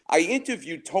I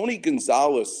interviewed Tony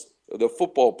Gonzalez, the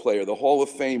football player, the Hall of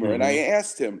Famer, and I Hmm.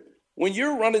 asked him, when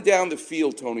you're running down the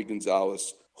field, Tony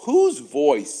Gonzalez, whose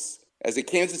voice, as a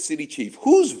Kansas City Chief,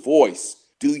 whose voice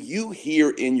do you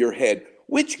hear in your head?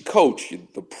 Which coach,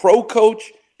 the pro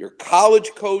coach, your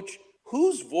college coach,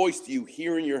 whose voice do you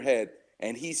hear in your head?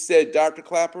 And he said, Dr.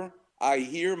 Clapper, I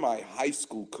hear my high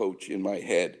school coach in my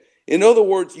head. In other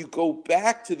words, you go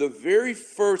back to the very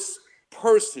first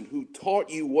person who taught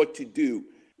you what to do.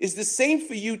 Is the same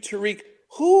for you, Tariq?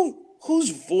 Whose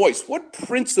voice, what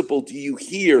principle do you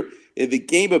hear in the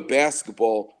game of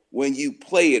basketball when you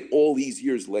play it all these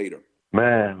years later?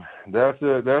 Man, that's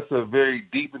a very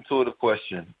deep intuitive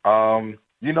question.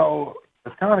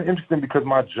 It's kind of interesting because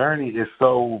my journey is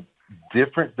so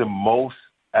different than most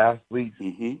athletes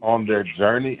Mm-hmm. on their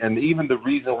journey, and even the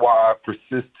reason why I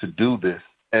persist to do this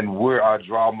and where I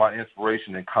draw my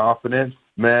inspiration and confidence.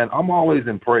 Man, I'm always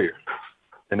in prayer,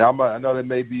 and I know that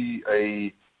may be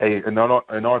an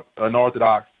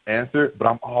unorthodox answer, but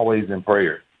I'm always in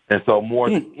prayer. And so more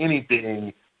than Hmm.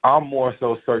 anything, I'm more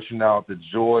so searching out the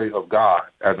joy of God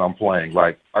as I'm playing.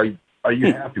 Like, are you Hmm.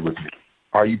 happy with me?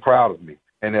 Are you proud of me?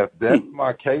 And if that's Hmm.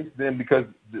 my case, then because,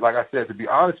 like I said, to be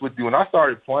honest with you, when I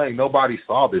started playing, nobody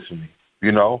saw this for me.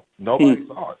 Nobody Hmm.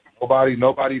 saw it.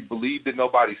 Nobody believed it.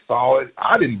 Nobody saw it.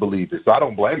 I didn't believe it, so I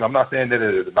don't blame them. I'm not saying that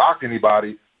it knock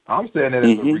anybody. I'm saying that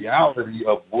it's a Hmm. reality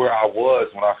of where I was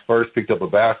when I first picked up a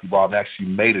basketball and actually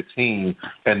made a team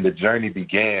and the journey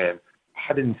began.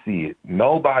 I didn't see it.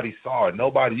 Nobody saw it.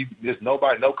 There's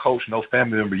nobody, no coach, no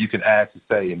family member you can ask to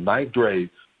say in ninth grade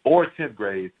or 10th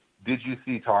grade, did you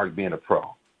see Tarek being a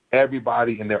pro?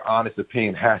 Everybody, in their honest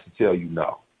opinion, has to tell you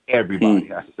no. Everybody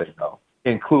Hmm. has to say no,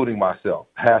 including myself,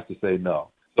 has to say no.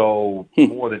 So Hmm.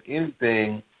 more than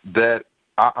anything, that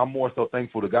I'm more so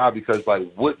thankful to God because, like,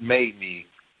 what made me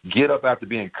get up after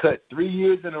being cut 3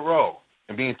 years in a row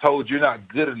and being told you're not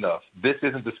good enough. This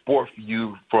isn't the sport for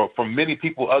you. From many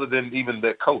people other than even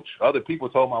that coach. Other people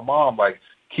told my mom, like,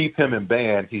 keep him in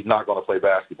band. He's not going to play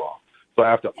basketball. So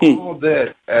after Hmm. all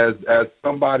that, as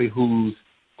somebody who's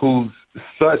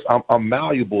such, I'm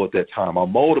malleable at that time.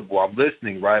 I'm moldable. I'm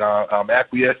listening, right? I'm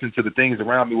acquiescing to the things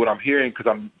around me, what I'm hearing, because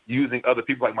I'm using other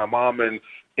people like my mom and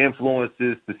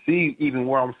influences to see even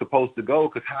where I'm supposed to go.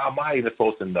 Because how am I even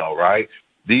supposed to know, right?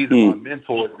 These are my Hmm.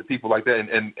 mentors, the people like that.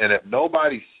 And if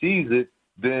nobody sees it,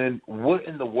 then what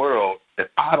in the world if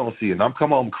I don't see it? And I'm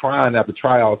coming home crying after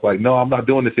tryouts, like, no, I'm not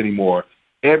doing this anymore.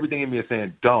 Everything in me is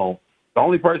saying don't. The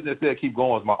only person that said keep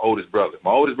going is my oldest brother.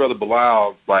 My oldest brother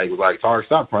Bilal, was like, Tarek,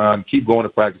 stop crying. Keep going to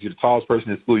practice. You're the tallest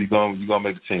person in school. You're gonna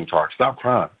make the team, Tarek. Stop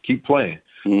crying. Keep playing.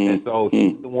 Hmm. And so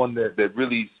he's Hmm. the one that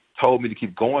really told me to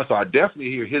keep going. So I definitely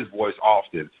hear his voice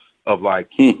often of like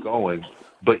keep Hmm. going.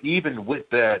 But even with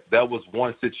that, that was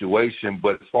one situation.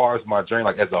 But as far as my journey,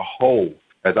 like as a whole,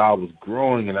 as I was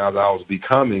growing and as I was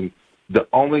becoming, the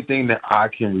only thing that I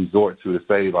can resort to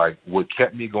say, like, what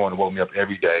kept me going and woke me up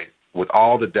every day, with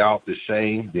all the doubt, the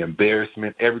shame, the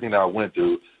embarrassment, everything that I went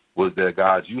through, was that,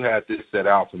 God, you had this set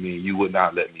out for me and you would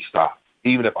not let me stop.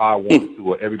 Even if I wanted to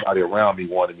or everybody around me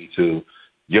wanted me to,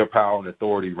 your power and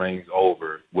authority reigns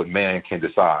over what man can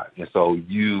decide. And so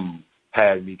you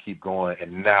had me keep going.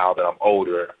 And now that I'm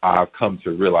older, I've come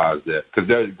to realize that. Because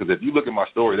if you look at my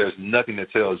story, there's nothing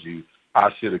that tells you I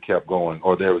should have kept going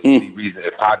or there was any Hmm. reason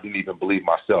if I didn't even believe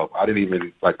myself. I didn't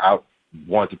even, like, I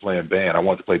wanted to play in band. I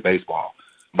wanted to play baseball.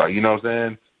 But you know what I'm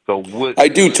saying? So what, I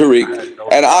do, I Tariq. had no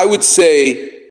And I would doubt. say